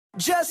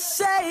Just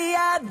say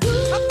I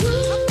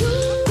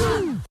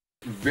do.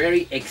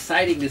 Very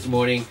exciting this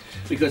morning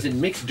because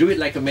in Mix Do It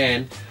Like a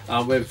Man,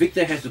 where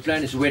Victor has to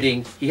plan his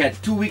wedding, he had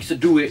 2 weeks to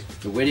do it.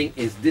 The wedding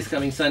is this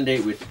coming Sunday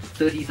with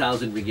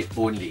 30,000 ringgit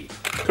only.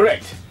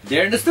 Correct.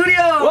 They're in the studio!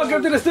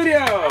 Welcome to the studio!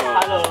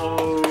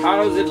 Hello!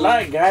 How's it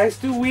like, guys?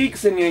 2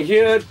 weeks and you're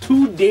here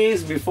 2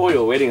 days before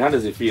your wedding. How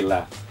does it feel,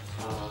 lah?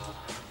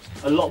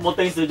 A lot more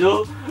things to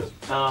do.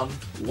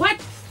 What?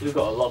 Still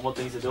got a lot more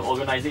things to do.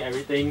 Organizing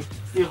everything.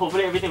 Still,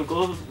 hopefully everything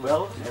will go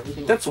well.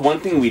 That's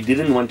one thing we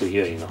didn't want to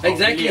hear, you know.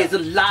 Exactly, yeah. it's the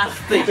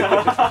last thing. You should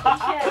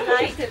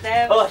lie to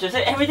them. Oh, I should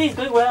say everything's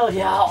going well.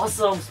 Yeah,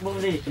 awesome,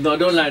 smoothly. No,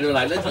 don't lie, don't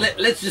lie.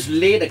 Let's just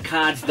lay the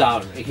cards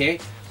down, okay?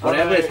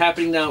 Whatever is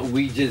happening now,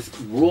 we just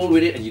roll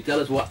with it and you tell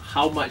us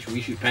how much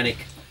we should panic.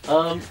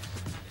 1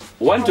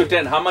 to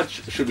 10, how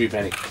much should we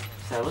panic?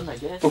 7, I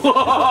guess.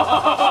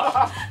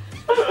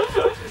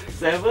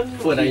 7?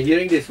 When I'm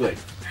hearing this word.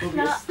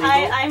 No,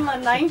 I'm a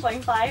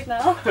 9.5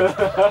 now.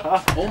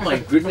 Oh my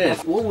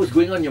goodness. What was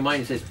going on in your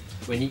mind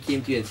when he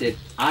came to you and said,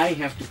 I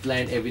have to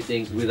plan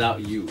everything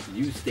without you.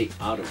 You stay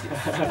out of this.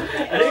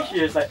 I think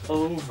she was like,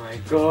 oh my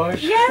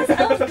gosh. Yes,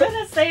 I was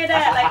gonna say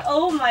that. Like,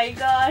 oh my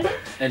god.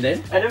 And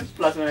then? And then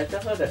plus when I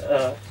tell her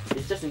that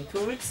it's just in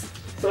 2 weeks,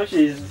 so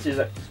she's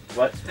like,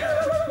 what?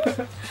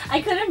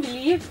 I couldn't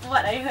believe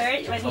what I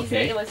heard when he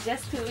said it was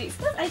just 2 weeks.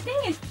 Because I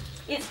think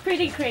it's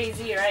pretty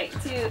crazy, right?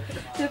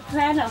 To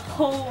plan a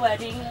whole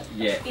wedding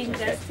in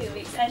just 2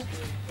 weeks. And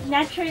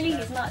naturally,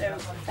 he's not a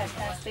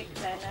fantastic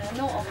planner.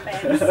 No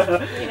offense,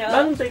 you know.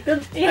 None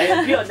taken. I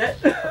agree on that.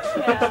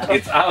 Yeah.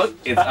 It's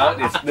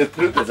out, the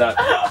truth is out.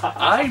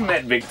 I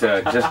met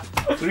Victor just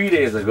 3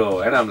 days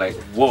ago and I'm like,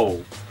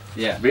 whoa.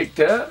 Yeah.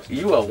 Victor,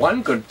 you are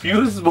one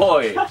confused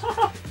boy.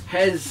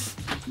 Has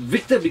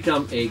Victor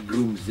become a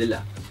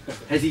groomzilla?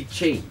 Has he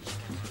changed?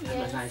 I'm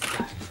a nice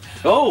guy.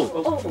 Oh!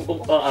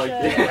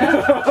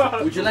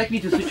 Would you like me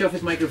to switch off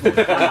his microphone?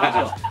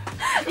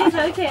 It's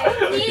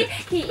okay.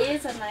 He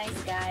is a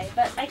nice guy,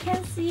 but I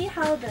can see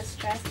how the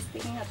stress is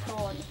taking a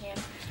toll on him.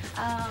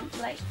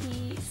 Like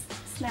he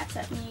snaps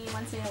at me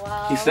once in a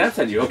while. He snaps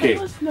at you? Okay.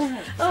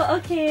 Oh,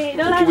 okay.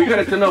 No, Okay, we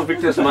gotta turn off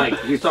Victor's mic.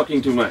 He's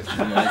talking too much.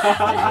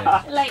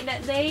 Like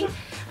that day,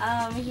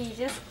 he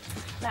just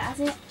like asked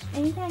me,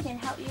 anything I can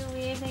help you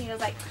with? And he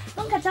was like,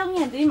 don't kacau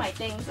me, I'm doing my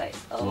things. Like,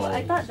 oh,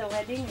 I thought the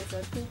wedding is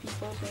a 2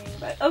 people thing,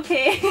 but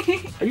okay.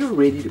 Are you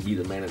ready to be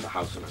the man in the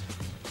house or not?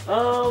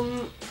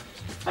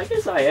 I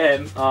guess I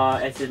am.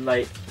 As in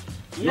like,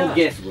 yeah. No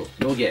guess, bro.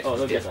 No guess. Oh,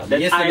 no guess.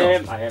 Then yes, I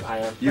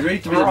am. You're ready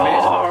to be the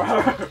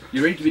man.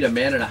 You're ready to be the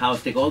man of the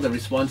house. Take all the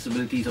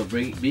responsibilities of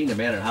being the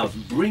man of the house.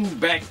 Bring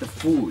back the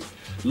food.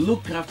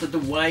 Look after the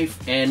wife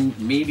and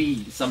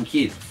maybe some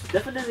kids.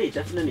 Definitely.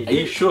 Are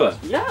you sure?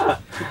 Yeah.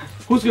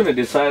 Who's gonna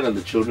decide on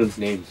the children's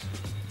names?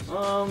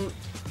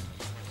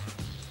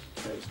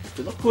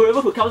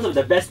 Whoever comes up with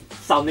the best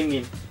sounding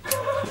name.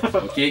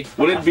 Okay.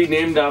 Will it be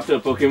named after a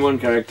Pokemon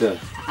character?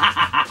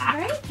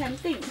 Very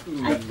tempting.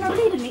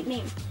 Probably the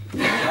nickname.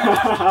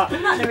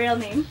 Not the real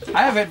name.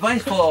 I have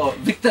advice for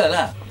Victor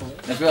lah,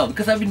 as well,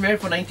 because I've been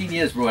married for 19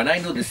 years, bro, and I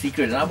know the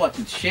secret, and I want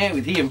to share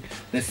with him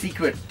the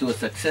secret to a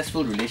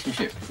successful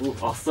relationship. Ooh,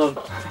 awesome.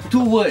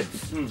 2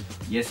 words.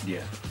 Yes,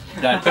 dear.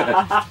 Done.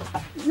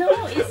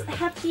 No, it's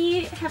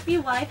happy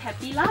wife,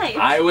 happy life.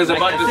 I was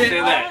about to say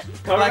that.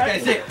 Like I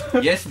said,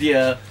 yes,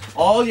 dear.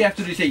 All you have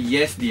to do is say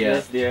yes, dear.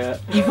 Yes, dear.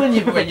 Even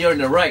if when you're in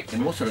the right,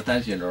 and most of the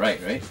times you're in the right,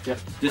 right? Yep.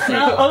 Just say,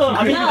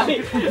 I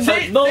mean,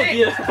 say, no, say,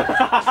 dear.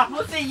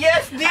 Don't say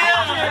yes, dear.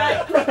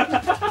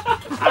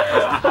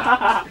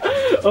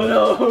 Oh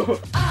no.